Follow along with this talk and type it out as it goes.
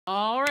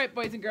All right,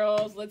 boys and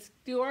girls, let's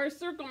do our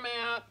circle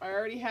map. I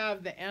already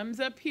have the M's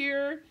up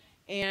here,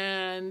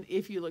 and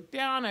if you look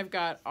down, I've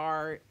got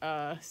our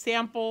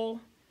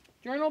sample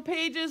journal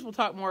pages. We'll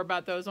talk more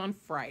about those on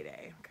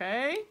Friday,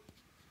 okay?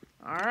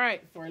 All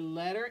right, for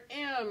letter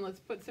M, let's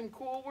put some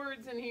cool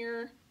words in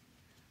here.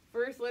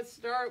 First, let's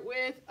start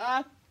with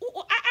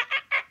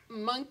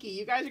monkey.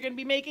 You guys are going to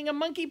be making a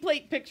monkey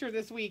plate picture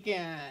this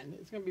weekend.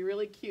 It's going to be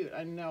really cute.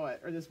 I know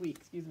it. Or this week,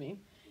 excuse me.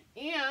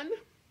 And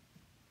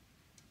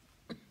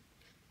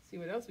see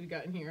what else we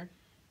got in here.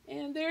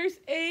 And there's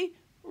a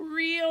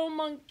real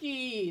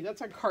monkey.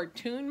 That's a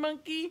cartoon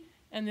monkey.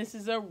 And this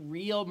is a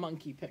real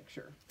monkey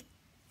picture.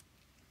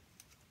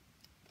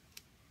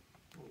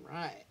 All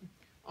right.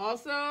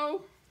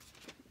 Also,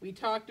 we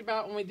talked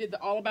about when we did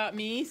the All About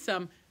Me,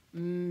 some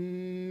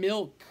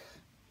milk.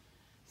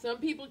 Some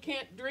people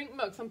can't drink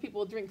milk. Some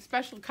people drink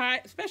special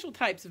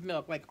types of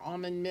milk, like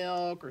almond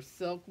milk or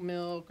silk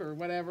milk or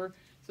whatever.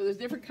 So there's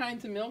different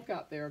kinds of milk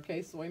out there,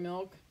 okay? Soy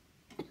milk.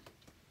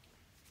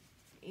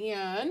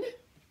 And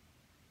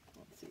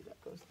let's see, that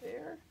goes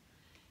there.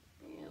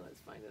 And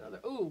let's find another.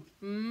 Ooh,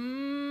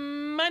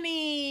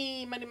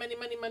 money. Money, money,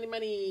 money, money,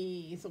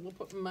 money. So we'll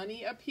put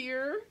money up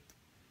here.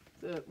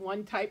 The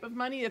one type of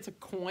money, that's a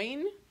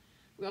coin.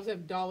 We also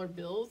have dollar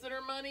bills that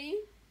are money.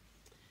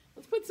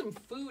 Let's put some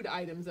food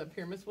items up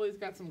here. Miss Willie's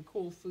got some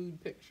cool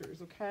food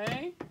pictures,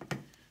 okay?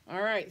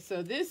 All right,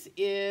 so this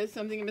is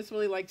something Miss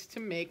Willie likes to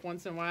make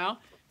once in a while.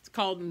 It's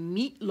called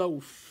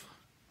meatloaf.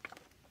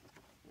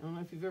 I don't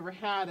know if you've ever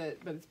had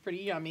it, but it's pretty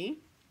yummy.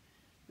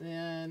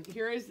 And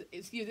here is,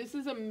 this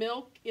is a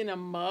milk in a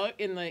mug,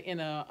 in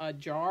a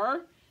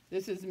jar.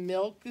 This is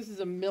milk. This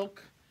is a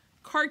milk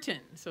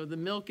carton. So the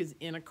milk is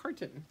in a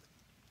carton.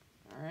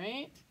 All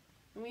right.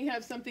 And we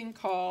have something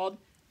called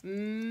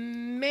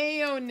mayonnaise.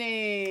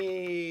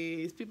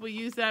 People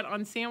use that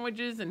on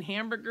sandwiches and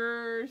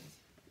hamburgers.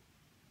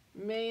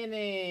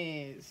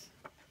 Mayonnaise.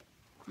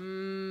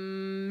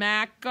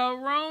 Macaroni.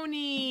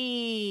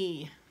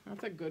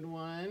 That's a good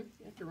one.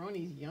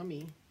 Macaroni's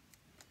yummy.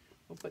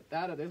 We'll put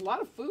that up. There's a lot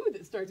of food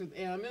that starts with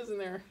M, isn't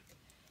there?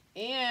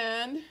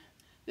 And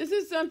this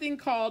is something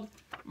called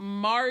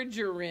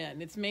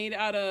margarine. It's made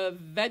out of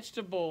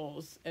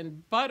vegetables,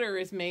 and butter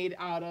is made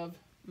out of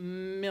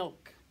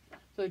milk.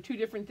 So two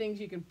different things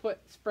you can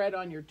spread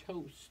on your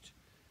toast.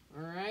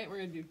 All right, we're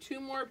gonna do 2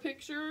 more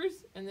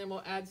pictures, and then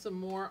we'll add some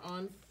more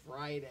on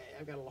Friday.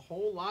 I've got a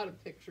whole lot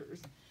of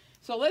pictures.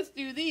 So let's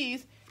do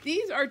these.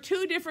 These are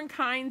 2 different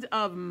kinds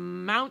of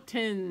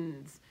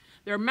mountains.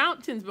 They're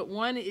mountains, but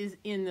one is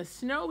in the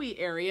snowy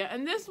area,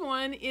 and this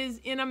one is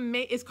in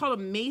it's called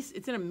a mesa.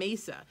 It's in a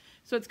mesa.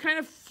 So it's kind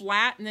of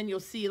flat, and then you'll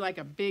see like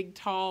a big,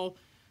 tall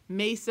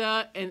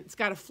mesa, and it's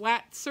got a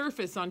flat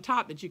surface on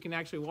top that you can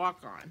actually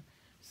walk on.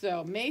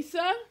 So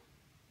mesa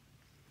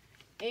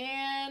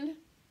and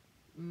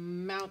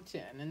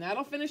mountain, and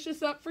that'll finish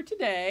us up for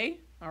today,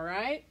 all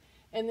right?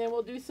 And then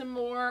we'll do some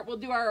more. We'll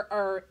do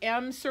our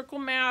M circle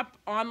map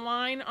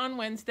online on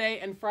Wednesday,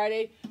 and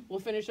Friday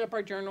we'll finish up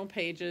our journal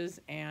pages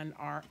and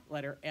our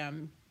letter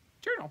M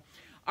journal.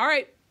 All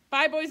right,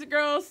 bye boys and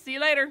girls. See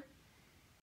you later.